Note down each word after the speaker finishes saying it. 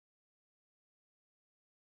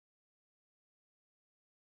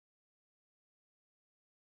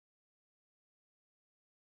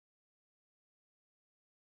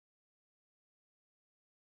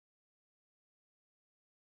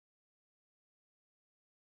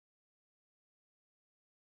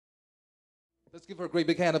Let's give her a great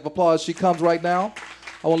big hand of applause. She comes right now.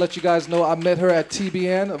 I want to let you guys know I met her at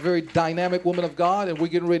TBN, a very dynamic woman of God, and we're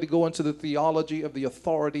getting ready to go into the theology of the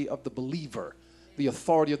authority of the believer. The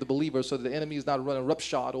authority of the believer, so that the enemy is not running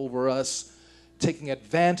roughshod over us, taking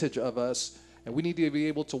advantage of us, and we need to be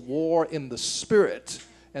able to war in the spirit.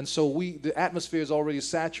 And so the atmosphere is already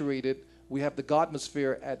saturated. We have the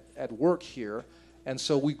Godmosphere at work here. And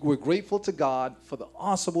so we're grateful to God for the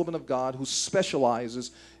awesome woman of God who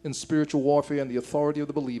specializes in spiritual warfare and the authority of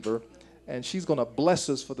the believer. And she's going to bless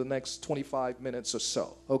us for the next 25 minutes or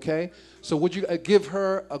so, okay? So would you give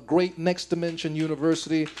her a great Next Dimension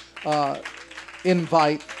University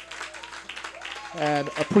invite and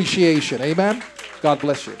appreciation, amen? God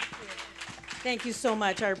bless you. Thank you so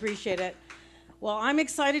much. I appreciate it. Well, I'm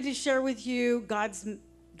excited to share with you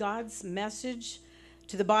God's message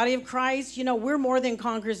to the body of Christ. You know, we're more than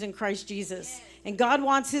conquerors in Christ Jesus. And God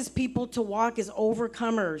wants his people to walk as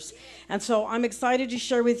overcomers. And so I'm excited to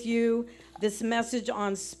share with you this message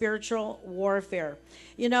on spiritual warfare.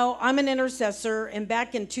 You know, I'm an intercessor, and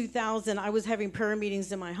back in 2000, I was having prayer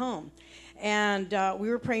meetings in my home. And we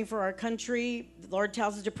were praying for our country. The Lord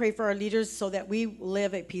tells us to pray for our leaders so that we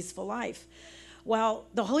live a peaceful life. Well,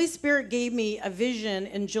 the Holy Spirit gave me a vision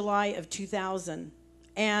in July of 2000.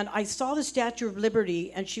 And I saw the Statue of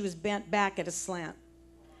Liberty, and she was bent back at a slant.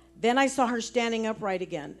 Then I saw her standing upright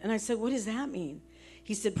again. And I said, what does that mean?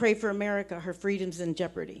 He said, pray for America. Her freedom's in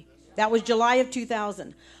jeopardy. That was July of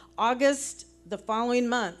 2000. August, the following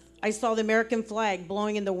month, I saw the American flag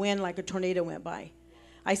blowing in the wind like a tornado went by.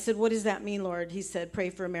 I said, what does that mean, Lord? He said, pray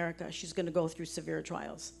for America. She's going to go through severe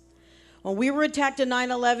trials. When we were attacked in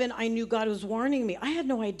 9/11, I knew God was warning me. I had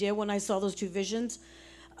no idea when I saw those two visions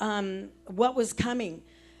what was coming.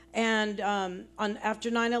 And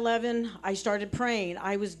after 9/11, I started praying.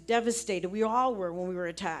 I was devastated. We all were when we were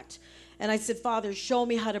attacked. And I said, Father, show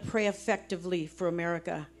me how to pray effectively for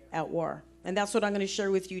America at war. And that's what I'm going to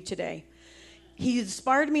share with you today. He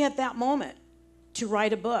inspired me at that moment to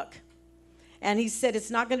write a book. And he said,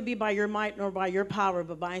 it's not going to be by your might nor by your power,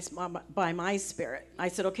 but by my spirit. I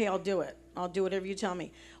said, okay, I'll do it. I'll do whatever you tell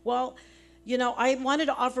me. Well, you know, I wanted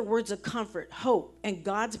to offer words of comfort, hope, and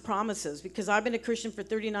God's promises, because I've been a Christian for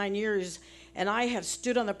 39 years, and I have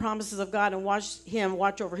stood on the promises of God and watched him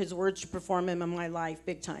watch over his words to perform them in my life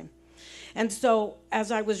big time. And so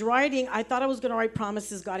as I was writing, I thought I was going to write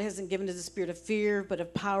promises. God hasn't given us a spirit of fear, but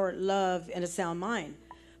of power, love, and a sound mind.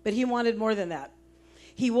 But he wanted more than that.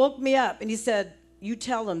 He woke me up, and he said, you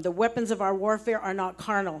tell them the weapons of our warfare are not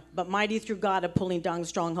carnal, but mighty through God of pulling down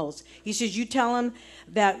strongholds. He says, you tell them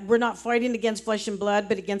that we're not fighting against flesh and blood,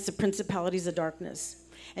 but against the principalities of darkness.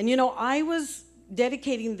 And you know, I was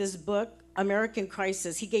dedicating this book, American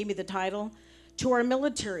Crisis, he gave me the title, to our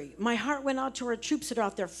military. My heart went out to our troops that are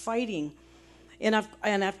out there fighting in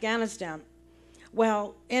Afghanistan.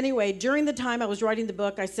 Well, anyway, during the time I was writing the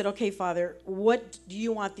book, I said, okay, Father, what do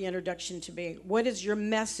you want the introduction to be? What is your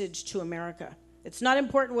message to America? It's not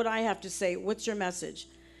important what I have to say. What's your message?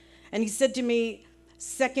 And he said to me,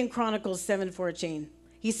 2 Chronicles 7:14.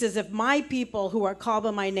 He says, if my people who are called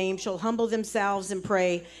by my name shall humble themselves and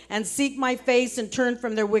pray and seek my face and turn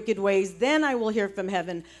from their wicked ways, then I will hear from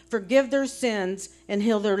heaven, forgive their sins, and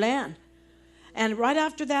heal their land. And right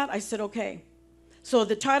after that, I said, okay. So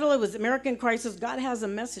the title, it was American Crisis. God has a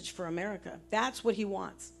message for America. That's what he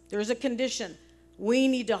wants. There's a condition. We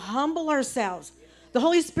need to humble ourselves. The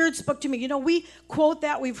Holy Spirit spoke to me. You know, we quote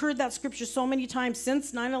that. We've heard that scripture so many times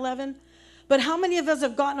since 9/11. But how many of us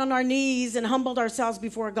have gotten on our knees and humbled ourselves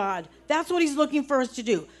before God? That's what he's looking for us to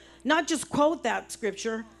do. Not just quote that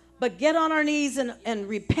scripture, but get on our knees and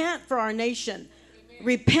repent for our nation.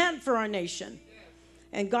 Repent for our nation.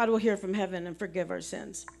 And God will hear from heaven and forgive our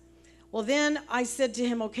sins. Well, then I said to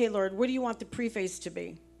him, okay, Lord, what do you want the preface to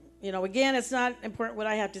be? You know, again, it's not important what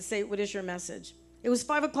I have to say. What is your message? It was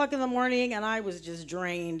 5 o'clock in the morning, and I was just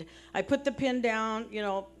drained. I put the pen down, you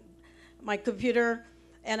know, my computer,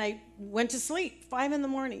 and I went to sleep, 5 in the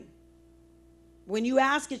morning. When you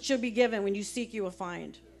ask, it should be given. When you seek, you will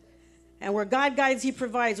find. And where God guides, he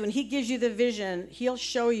provides. When he gives you the vision, he'll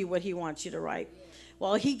show you what he wants you to write.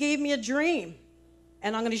 Well, he gave me a dream,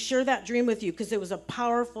 and I'm going to share that dream with you because it was a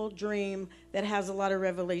powerful dream that has a lot of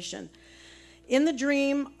revelation. In the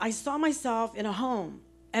dream, I saw myself in a home.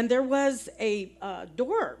 And there was a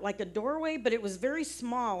door, like a doorway, but it was very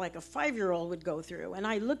small, like a 5-year-old would go through. And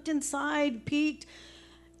I looked inside, peeked,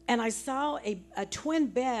 and I saw a twin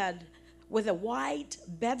bed with a white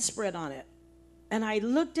bedspread on it. And I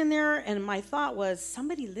looked in there, and my thought was,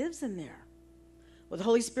 somebody lives in there. Well, the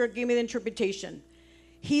Holy Spirit gave me the interpretation.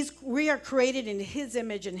 We are created in his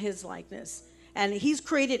image and his likeness. And he's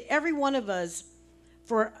created every one of us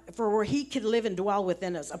for where he could live and dwell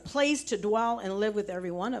within us, a place to dwell and live with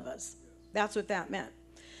every one of us. That's what that meant.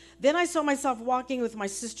 Then I saw myself walking with my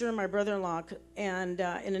sister and my brother-in-law and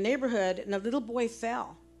in a neighborhood, and a little boy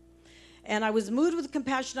fell. And I was moved with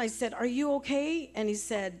compassion. I said, "Are you okay?" And he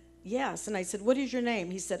said, "Yes." And I said, "What is your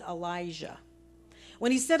name?" He said, "Elijah."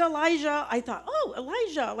 When he said Elijah, I thought, "Oh,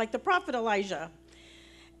 Elijah, like the prophet Elijah."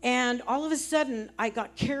 And all of a sudden, I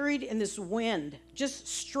got carried in this wind, just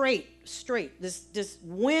straight. This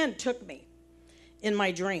wind took me in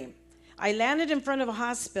my dream. I landed in front of a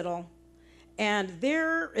hospital, and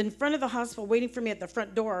there in front of the hospital, waiting for me at the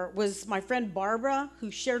front door, was my friend Barbara, who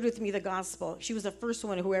shared with me the gospel. She was the first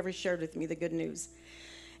one who ever shared with me the good news.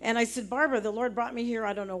 And I said, "Barbara, the Lord brought me here.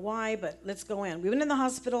 I don't know why, but let's go in." We went in the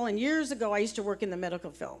hospital, and years ago, I used to work in the medical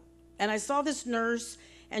field. And I saw this nurse,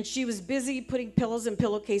 and she was busy putting pillows in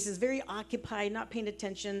pillowcases, very occupied, not paying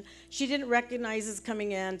attention. She didn't recognize us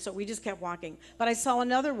coming in, so we just kept walking. But I saw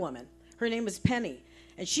another woman. Her name was Penny.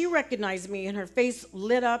 And she recognized me, and her face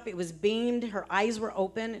lit up. It was beamed. Her eyes were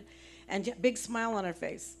open, and a big smile on her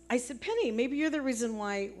face. I said, "Penny, maybe you're the reason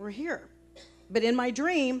why we're here." But in my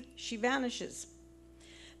dream, she vanishes.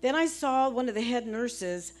 Then I saw one of the head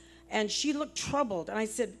nurses, and she looked troubled. And I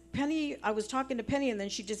said, "Penny," I was talking to Penny, and then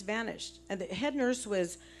she just vanished. And the head nurse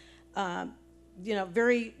was,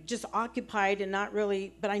 very just occupied and not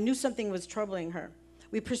really, but I knew something was troubling her.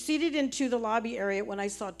 We proceeded into the lobby area when I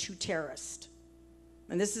saw two terrorists.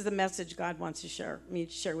 And this is the message God wants to share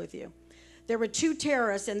with you. There were two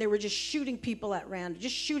terrorists, and they were just shooting people at random,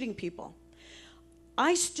 just shooting people.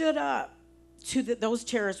 I stood up to those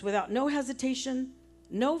terrorists without no hesitation,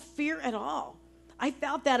 no fear at all. I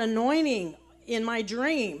felt that anointing in my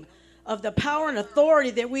dream of the power and authority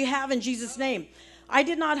that we have in Jesus' name. I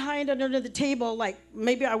did not hide under the table like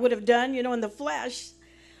maybe I would have done, in the flesh,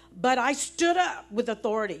 but I stood up with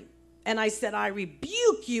authority. And I said, "I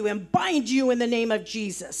rebuke you and bind you in the name of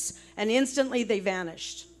Jesus." And instantly they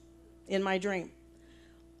vanished in my dream.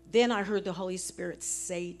 Then I heard the Holy Spirit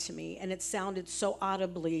say to me, and it sounded so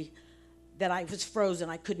audibly that I was frozen.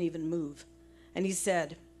 I couldn't even move. And he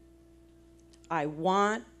said, "I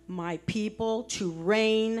want my people to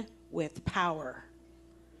reign with power."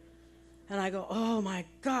 And I go, "Oh my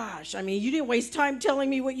gosh. I mean, you didn't waste time telling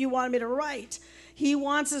me what you wanted me to write." He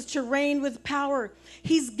wants us to reign with power.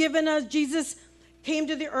 He's given us, Jesus came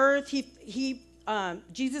to the earth.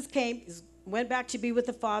 Jesus came, went back to be with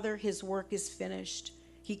the Father. His work is finished.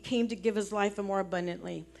 He came to give his life more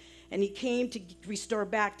abundantly. And he came to restore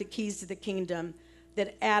back the keys to the kingdom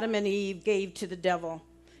that Adam and Eve gave to the devil.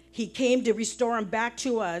 He came to restore them back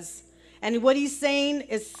to us. And what he's saying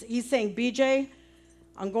is, "BJ,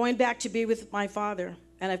 I'm going back to be with my Father.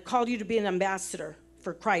 And I've called you to be an ambassador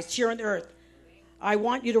for Christ here on the earth. I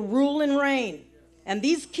want you to rule and reign. And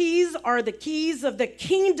these keys are the keys of the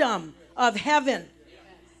kingdom of heaven.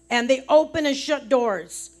 And they open and shut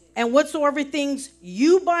doors. And whatsoever things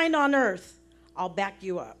you bind on earth, I'll back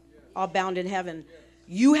you up. I'll bound in heaven.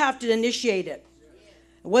 You have to initiate it.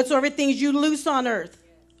 Whatsoever things you loose on earth,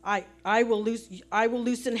 I will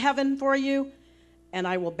loose in heaven for you, and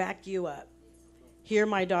I will back you up. Here,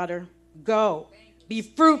 my daughter, go. Be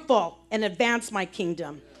fruitful and advance my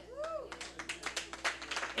kingdom."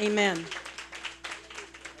 Amen.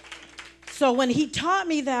 So when he taught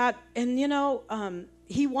me that, and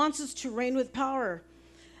he wants us to reign with power.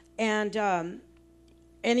 And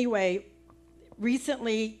anyway,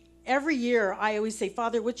 recently, every year, I always say,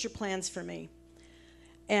 "Father, what's your plans for me?"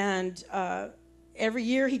 And every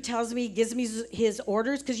year he tells me, gives me his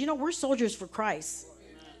orders, because we're soldiers for Christ.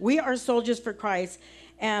 We are soldiers for Christ.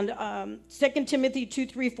 And 2 Timothy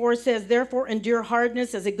 2:3-4 says, "Therefore endure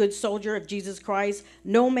hardness as a good soldier of Jesus Christ.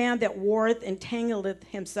 No man that warreth entangleth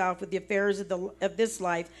himself with the affairs of this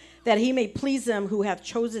life, that he may please him who hath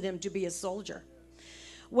chosen him to be a soldier."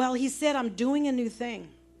 Well, he said, "I'm doing a new thing."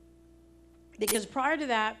 Because prior to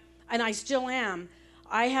that, and I still am,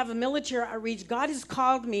 I have a military outreach. God has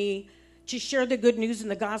called me to share the good news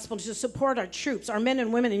and the gospel, to support our troops, our men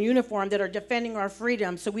and women in uniform that are defending our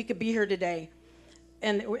freedom so we could be here today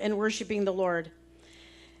and worshiping the Lord.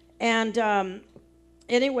 And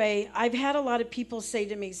anyway, I've had a lot of people say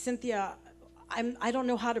to me, "Cynthia, I don't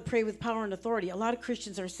know how to pray with power and authority." A lot of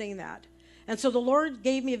Christians are saying that. And so the Lord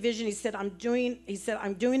gave me a vision. He said, I'm doing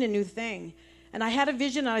a new thing. And I had a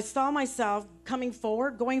vision, and I saw myself going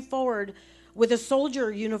forward with a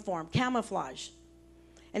soldier uniform, camouflage.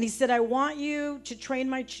 And he said, I want you to train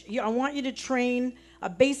a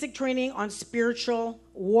basic training on spiritual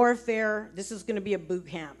warfare. This is going to be a boot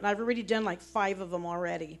camp. And I've already done like 5 of them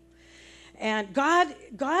already. And God,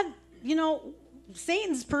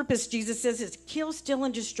 Satan's purpose, Jesus says, is kill, steal,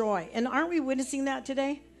 and destroy. And aren't we witnessing that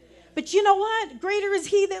today? But you know what? Greater is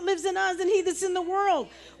he that lives in us than he that's in the world.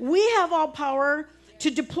 We have all power to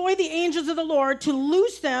deploy the angels of the Lord, to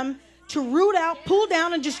loose them, to root out, pull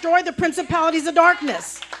down, and destroy the principalities of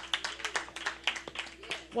darkness.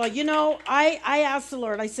 Well, you know, I asked the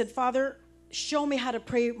Lord, I said, Father, show me how to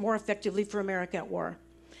pray more effectively for America at war.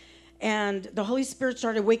 And the Holy Spirit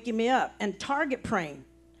started waking me up and target praying.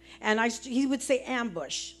 And he would say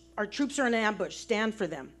ambush. Our troops are in ambush. Stand for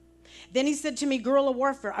them. Then he said to me, guerrilla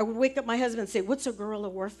warfare. I would wake up my husband and say, what's a guerrilla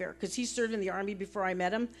warfare? Because he served in the army before I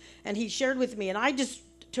met him. And he shared with me. And I just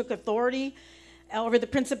took authority over the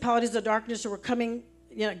principalities of darkness that were coming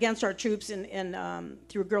against our troops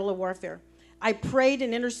through guerrilla warfare. I prayed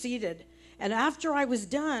and interceded. And after I was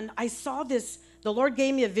done, I saw this. The Lord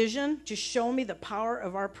gave me a vision to show me the power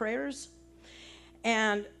of our prayers.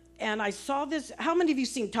 And I saw this. How many of you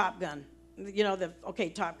seen Top Gun? You know,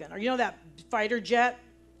 Top Gun. Or you know that fighter jet?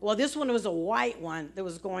 Well, this one was a white one that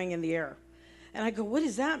was going in the air. And I go, what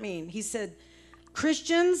does that mean? He said,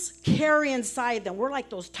 Christians carry inside them. We're like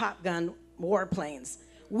those Top Gun warplanes.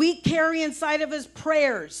 We carry inside of us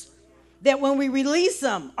prayers that when we release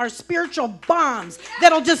them are spiritual bombs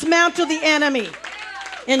that'll dismantle the enemy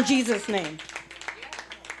in Jesus' name.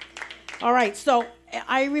 All right, so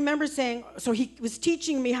I remember saying, so he was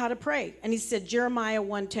teaching me how to pray. And he said, Jeremiah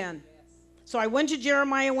 1:10. So I went to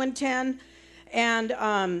Jeremiah 1:10. And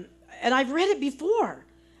I've read it before,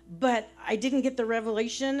 but I didn't get the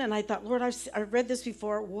revelation. And I thought, Lord, I've read this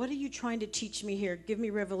before. What are you trying to teach me here? Give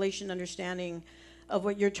me revelation, understanding of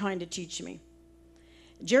what you're trying to teach me.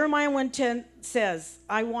 Jeremiah 1:10 says,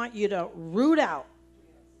 I want you to root out.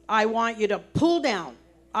 I want you to pull down.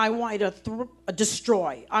 I want you to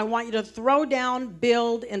destroy. I want you to throw down,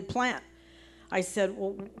 build, and plant. I said,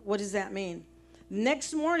 well, what does that mean?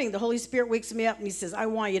 Next morning, the Holy Spirit wakes me up and he says, I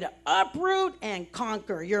want you to uproot and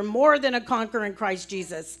conquer. You're more than a conqueror in Christ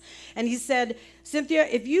Jesus. And he said, Cynthia,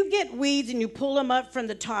 if you get weeds and you pull them up from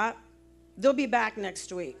the top, they'll be back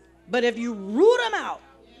next week. But if you root them out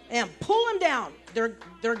and pull them down,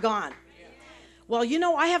 they're gone. Well, you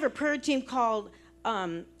know, I have a prayer team called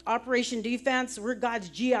Operation Defense. We're God's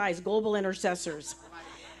GIs, Global Intercessors.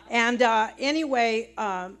 And anyway,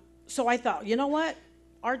 so I thought, you know what?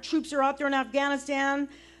 Our troops are out there in Afghanistan.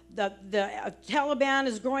 The Taliban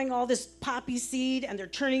is growing all this poppy seed, and they're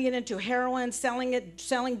turning it into heroin, selling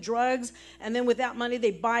drugs. And then with that money,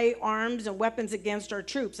 they buy arms and weapons against our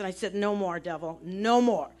troops. And I said, no more, devil, no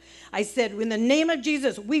more. I said, in the name of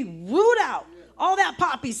Jesus, we root out all that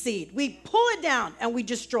poppy seed. We pull it down, and we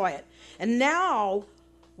destroy it. And now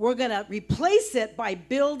we're going to replace it by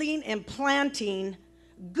building and planting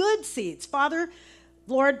good seeds. Father,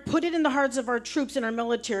 Lord, put it in the hearts of our troops and our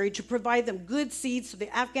military to provide them good seeds so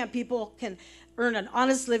the Afghan people can earn an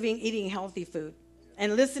honest living eating healthy food.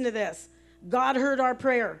 And listen to this. God heard our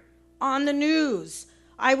prayer on the news.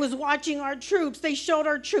 I was watching our troops. They showed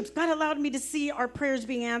our troops. God allowed me to see our prayers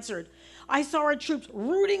being answered. I saw our troops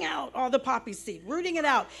rooting out all the poppy seed, rooting it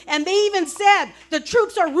out. And they even said, the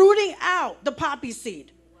troops are rooting out the poppy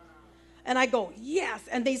seed. And I go, yes.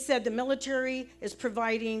 And they said the military is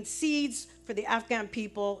providing seeds for the Afghan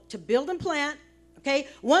people to build and plant, okay?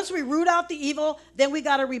 Once we root out the evil, then we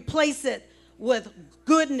got to replace it with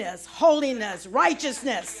goodness, holiness,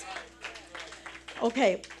 righteousness.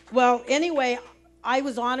 Okay, well, anyway, I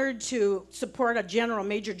was honored to support a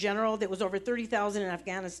major general that was over 30,000 in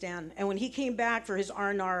Afghanistan. And when he came back for his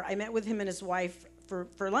R&R, I met with him and his wife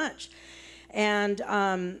for lunch. And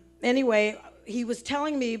anyway, he was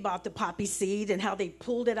telling me about the poppy seed and how they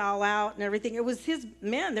pulled it all out and everything. It was his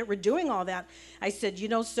men that were doing all that. I said, you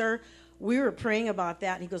know, sir, we were praying about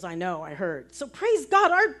that. And he goes, I know, I heard. So praise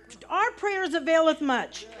God, our prayers availeth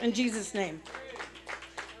much in Jesus' name.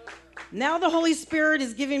 Now the Holy Spirit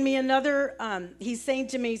is giving me another, he's saying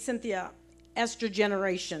to me, Cynthia, Esther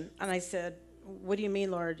generation. And I said, what do you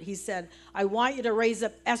mean, Lord? He said, I want you to raise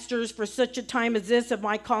up Esthers for such a time as this of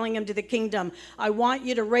my calling him to the kingdom. I want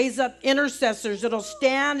you to raise up intercessors that'll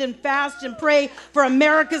stand and fast and pray for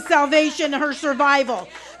America's salvation and her survival.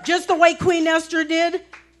 Just the way Queen Esther did,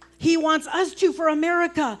 he wants us to for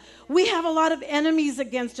America. We have a lot of enemies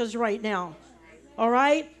against us right now. All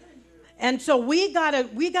right? And so we gotta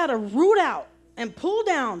root out and pull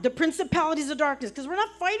down the principalities of darkness, because we're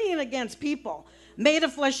not fighting against people made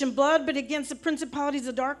of flesh and blood, but against the principalities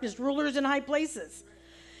of darkness, rulers in high places.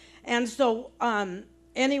 And so,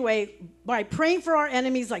 anyway, by praying for our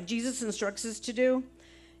enemies like Jesus instructs us to do,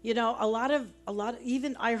 you know, a lot of,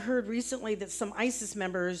 even I heard recently that some ISIS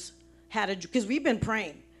members because we've been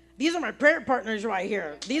praying. These are my prayer partners right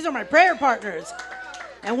here. These are my prayer partners.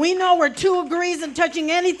 And we know where two agrees in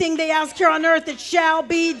touching anything they ask here on earth, it shall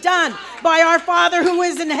be done by our Father who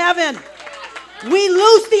is in heaven. We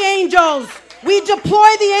loose the angels. We deploy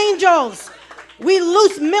the angels. We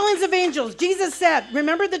loose millions of angels. Jesus said,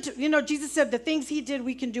 remember Jesus said the things he did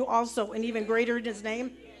we can do also, and even greater in his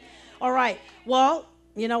name. All right. Well,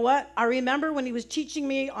 you know what? I remember when he was teaching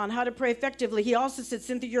me on how to pray effectively, he also said,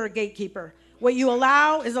 Cynthia, you're a gatekeeper. What you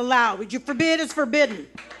allow is allowed. What you forbid is forbidden.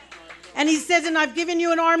 And he says, and I've given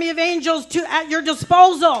you an army of angels at your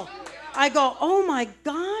disposal. I go, oh my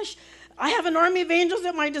gosh, I have an army of angels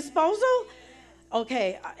at my disposal?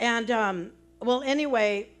 Okay, and well,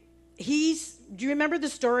 anyway, do you remember the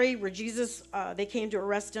story where Jesus, they came to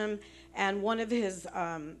arrest him, and one of his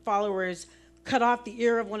followers cut off the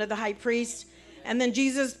ear of one of the high priests, and then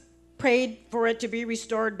Jesus prayed for it to be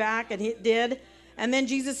restored back, and it did. And then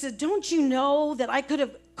Jesus said, don't you know that I could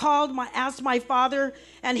have asked my Father,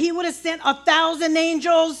 and he would have sent 1,000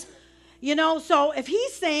 angels? You know, so if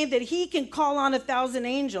he's saying that he can call on 1,000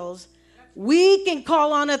 angels, we can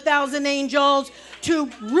call on 1,000 angels to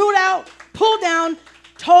root out, pull down,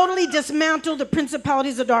 totally dismantle the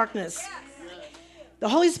principalities of darkness. The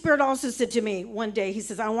Holy Spirit also said to me one day, he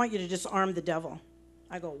says, I want you to disarm the devil.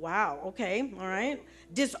 I go, wow, okay, all right.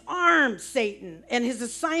 Disarm Satan and his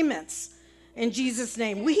assignments in Jesus'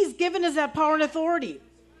 name. He's given us that power and authority.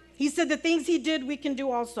 He said the things he did, we can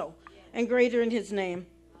do also, and greater in his name.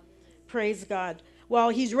 Praise God. Well,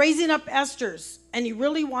 he's raising up Esther's, and he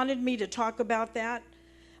really wanted me to talk about that.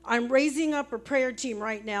 I'm raising up a prayer team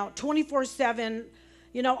right now, 24/7.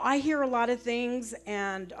 You know, I hear a lot of things,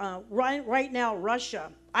 and right now,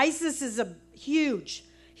 Russia, ISIS is huge.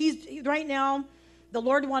 Right now, the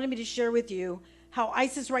Lord wanted me to share with you how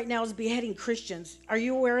ISIS right now is beheading Christians. Are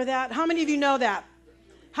you aware of that? How many of you know that?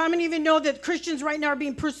 How many of you know that Christians right now are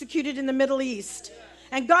being persecuted in the Middle East?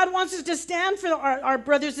 And God wants us to stand for our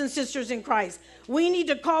brothers and sisters in Christ. We need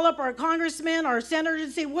to call up our congressmen, our senators,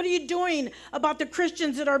 and say, what are you doing about the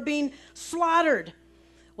Christians that are being slaughtered?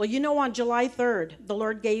 Well, you know, on July 3rd, the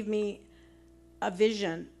Lord gave me a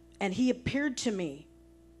vision, and he appeared to me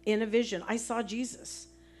in a vision. I saw Jesus,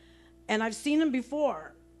 and I've seen him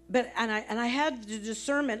before, and I had the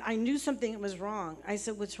discernment. I knew something was wrong. I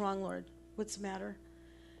said, what's wrong, Lord? What's the matter?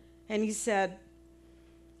 And he said,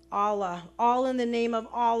 Allah, all in the name of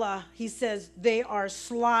Allah. He says they are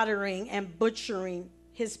slaughtering and butchering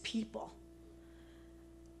his people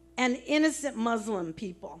and innocent Muslim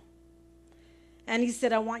people. And he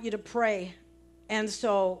said, I want you to pray. And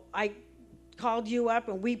so I called you up,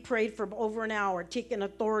 and we prayed for over an hour, taking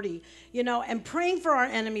authority, you know, and praying for our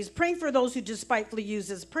enemies, praying for those who despitefully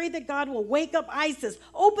use us. Pray that God will wake up ISIS,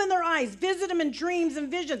 open their eyes, visit them in dreams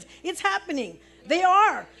and visions. It's happening. They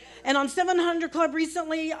are. And on 700 Club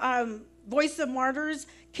recently, Voice of Martyrs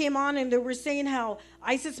came on, and they were saying how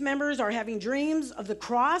ISIS members are having dreams of the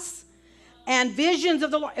cross and visions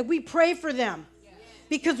of the Lord. We pray for them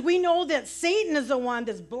because we know that Satan is the one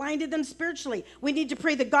that's blinded them spiritually. We need to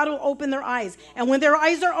pray that God will open their eyes. And when their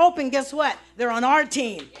eyes are open, guess what? They're on our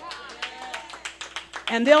team.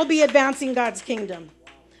 And they'll be advancing God's kingdom.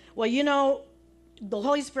 Well, you know, the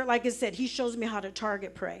Holy Spirit, like I said, he shows me how to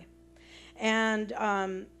target pray. And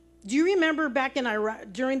do you remember back in Iraq,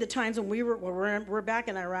 during the times when we're back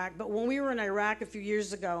in Iraq, but when we were in Iraq a few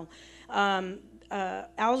years ago,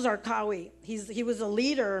 al-Zarqawi, he was a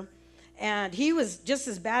leader, and he was just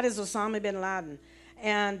as bad as Osama bin Laden.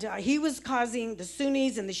 And he was causing the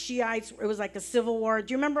Sunnis and the Shiites, it was like a civil war.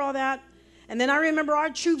 Do you remember all that? And then I remember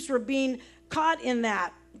our troops were being caught in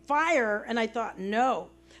that fire, and I thought, no.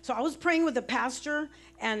 So I was praying with the pastor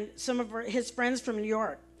and some of his friends from New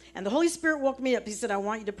York. And the Holy Spirit woke me up. He said, I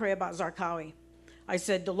want you to pray about Zarqawi. I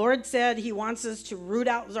said, the Lord said he wants us to root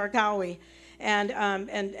out Zarqawi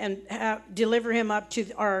and deliver him up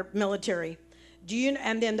to our military.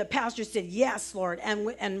 And then the pastor said, yes, Lord,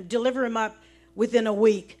 and deliver him up within a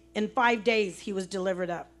week. In 5 days, he was delivered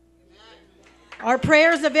up. Amen. Our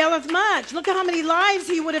prayers availeth much. Look at how many lives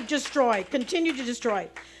he would have destroyed, continued to destroy.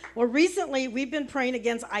 Well, recently, we've been praying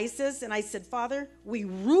against ISIS, and I said, Father, we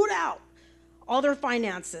root out all their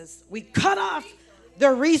finances. We cut off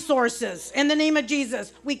their resources in the name of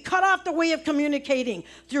Jesus. We cut off the way of communicating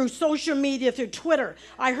through social media, through Twitter.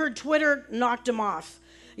 I heard Twitter knocked them off,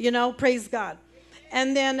 you know, praise God.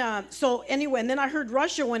 And then, so anyway, and then I heard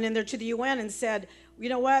Russia went in there to the UN and said, you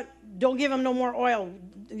know what, don't give them no more oil.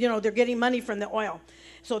 You know, they're getting money from the oil.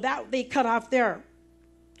 So that they cut off there.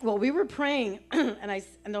 Well, we were praying, and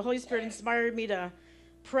the Holy Spirit inspired me to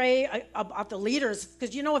pray about the leaders,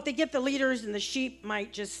 because you know, if they get the leaders, and the sheep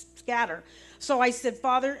might just scatter. So I said,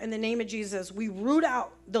 Father, in the name of Jesus, we root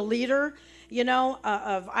out the leader, you know,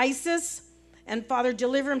 of ISIS, And Father,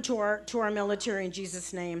 deliver him to our military in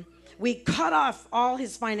Jesus' name. We cut off all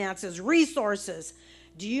his finances, resources.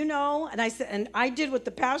 Do you know? And I said, and I did what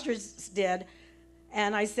the pastors did.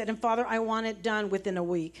 And I said, and Father, I want it done within a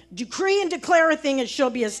week. Decree and declare a thing, it shall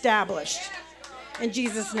be established in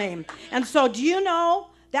Jesus' name. And so do you know,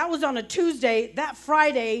 that was on a Tuesday. That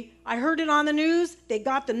Friday, I heard it on the news. They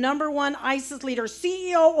got the number one ISIS leader,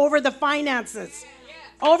 CEO, over the finances.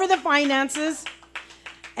 Over the finances.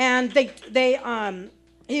 And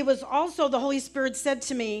he was also, the Holy Spirit said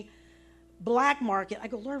to me, black market. I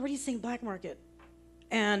go, Lord, what are you saying, black market?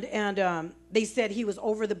 And they said he was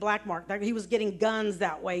over the black market. He was getting guns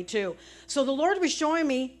that way too. So the Lord was showing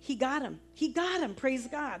me, he got him. He got him, praise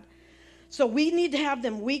God. So we need to have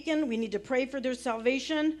them weakened. We need to pray for their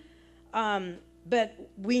salvation. But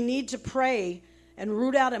we need to pray and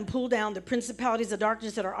root out and pull down the principalities of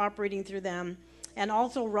darkness that are operating through them. And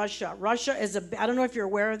also Russia. Russia is I don't know if you're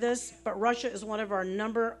aware of this, but Russia is one of our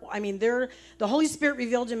the Holy Spirit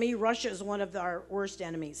revealed to me, Russia is one of our worst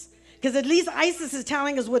enemies. Because at least ISIS is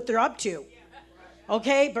telling us what they're up to.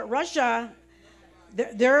 Okay, but Russia,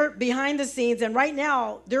 they're behind the scenes. And right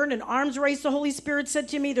now, they're in an arms race, the Holy Spirit said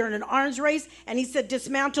to me. They're in an arms race. And he said,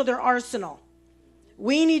 dismantle their arsenal.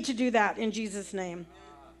 We need to do that in Jesus' name.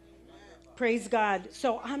 Praise God.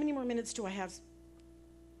 So how many more minutes do I have?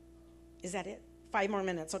 Is that it? 5 more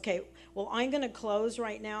minutes. Okay. Well, I'm going to close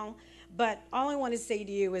right now. But all I want to say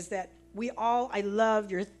to you is that I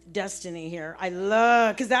love your destiny here.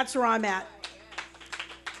 Because that's where I'm at.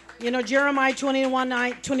 You know, Jeremiah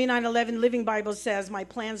 29:11, Living Bible says, my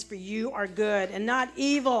plans for you are good and not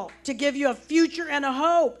evil, to give you a future and a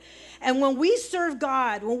hope. And when we serve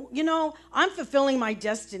God, I'm fulfilling my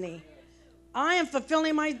destiny. I am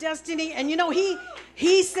fulfilling my destiny. And,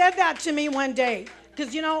 he said that to me one day.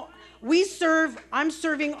 Because, I'm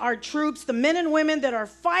serving our troops, the men and women that are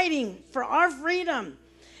fighting for our freedom.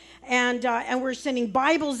 And we're sending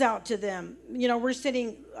Bibles out to them. We're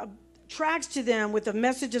sending tracts to them with the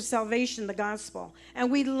message of salvation, the gospel.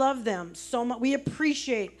 And we love them so much. We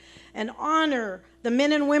appreciate and honor the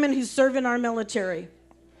men and women who serve in our military.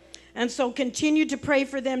 And so continue to pray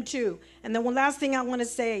for them too. And then one last thing I want to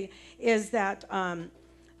say is that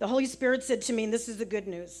the Holy Spirit said to me, and this is the good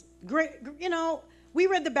news. Great, we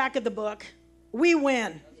read the back of the book. We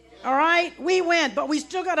win. All right? We win. But we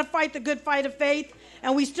still got to fight the good fight of faith.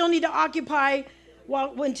 And we still need to occupy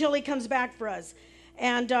until he comes back for us.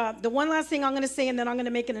 And the one last thing I'm going to say, and then I'm going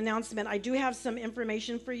to make an announcement. I do have some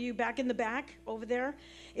information for you back in the back over there.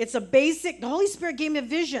 It's the Holy Spirit gave me a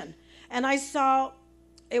vision. And I saw,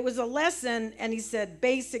 it was a lesson, and he said,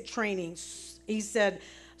 basic training. He said,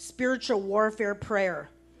 spiritual warfare prayer.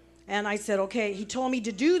 And I said, okay. He told me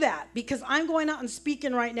to do that because I'm going out and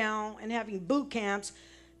speaking right now and having boot camps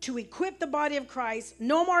to equip the body of Christ.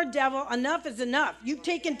 No more devil. Enough is enough. You've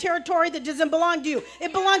taken territory that doesn't belong to you.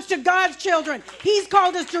 It belongs to God's children. He's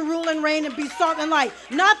called us to rule and reign and be salt and light,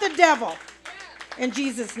 not the devil. In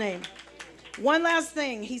Jesus' name. One last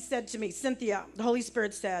thing he said to me, Cynthia, the Holy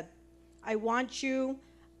Spirit said, I want you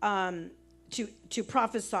to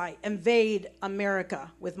prophesy, invade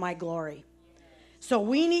America with my glory. So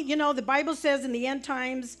we need, the Bible says in the end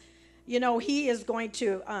times, he is going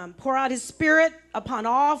to pour out his spirit upon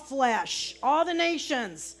all flesh, all the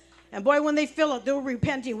nations. And boy, when they feel it, they're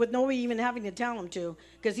repenting with nobody even having to tell them to,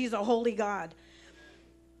 because he's a holy God.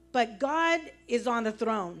 But God is on the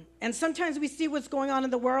throne. And sometimes we see what's going on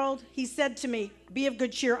in the world. He said to me, be of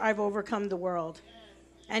good cheer, I've overcome the world.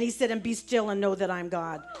 And he said, and be still and know that I'm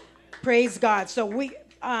God. Praise God. So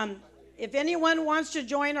if anyone wants to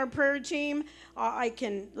join our prayer team, I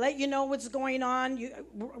can let you know what's going on.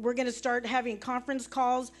 We're going to start having conference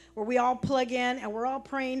calls where we all plug in and we're all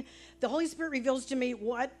praying. The Holy Spirit reveals to me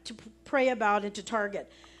what to pray about and to target.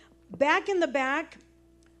 Back in the back,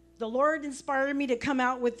 the Lord inspired me to come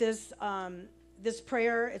out with this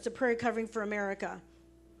prayer. It's a prayer covering for America.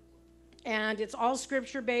 And it's all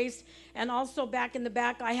scripture-based. And also back in the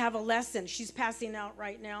back, I have a lesson. She's passing out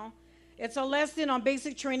right now. It's a lesson on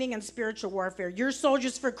basic training and spiritual warfare. You're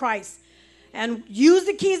soldiers for Christ. And use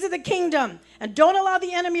the keys of the kingdom. And don't allow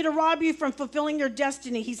the enemy to rob you from fulfilling your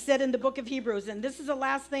destiny, he said in the book of Hebrews. And this is the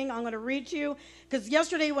last thing I'm going to read to you. Because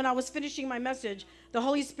yesterday when I was finishing my message, the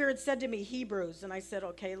Holy Spirit said to me, Hebrews. And I said,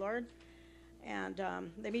 okay, Lord. And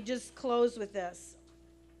let me just close with this.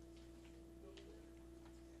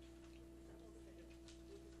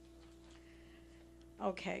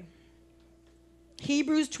 Okay.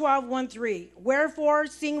 Hebrews 12, 1, 3. Wherefore,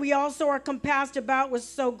 seeing we also are compassed about with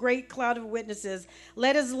so great cloud of witnesses,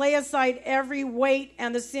 let us lay aside every weight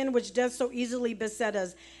and the sin which does so easily beset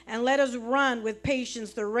us, and let us run with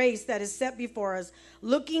patience the race that is set before us,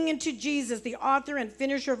 looking into Jesus, the author and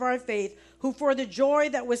finisher of our faith, who for the joy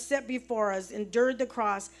that was set before us endured the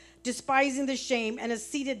cross, despising the shame, and is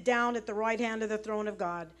seated down at the right hand of the throne of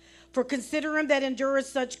God. For consider him that endureth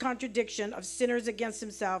such contradiction of sinners against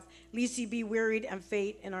himself, lest he be wearied and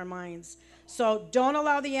faint in our minds. So don't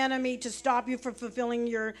allow the enemy to stop you from fulfilling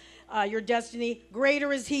your destiny.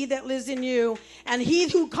 Greater is he that lives in you, and he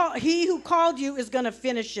who called you is going to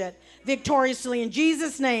finish it victoriously. In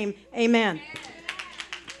Jesus' name, amen.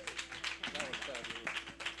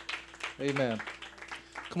 Amen.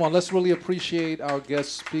 Come on, let's really appreciate our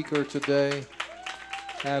guest speaker today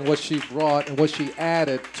and what she brought and what she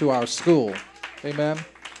added to our school. Amen.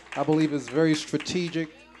 I believe it's very strategic,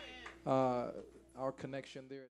 our connection there.